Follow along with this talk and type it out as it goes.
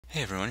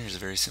Hey everyone, here's a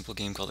very simple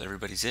game called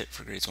Everybody's It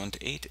for grades 1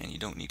 to 8, and you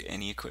don't need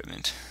any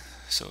equipment.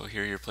 So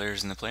here are your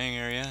players in the playing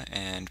area,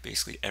 and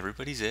basically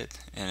everybody's it,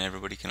 and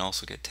everybody can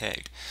also get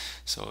tagged.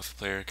 So if a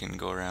player can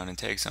go around and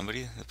tag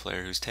somebody, the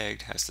player who's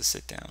tagged has to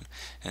sit down,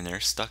 and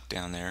they're stuck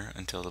down there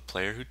until the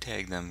player who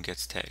tagged them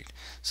gets tagged.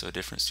 So a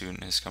different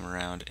student has come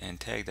around and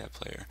tagged that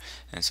player,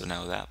 and so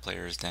now that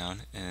player is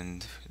down,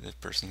 and the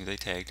person who they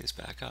tagged is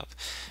back up.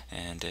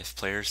 And if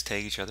players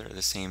tag each other at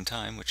the same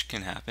time, which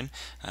can happen,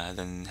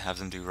 then have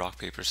them do rock,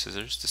 paper,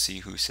 scissors to see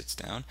who sits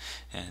down,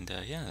 and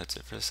yeah, that's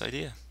it for this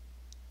idea.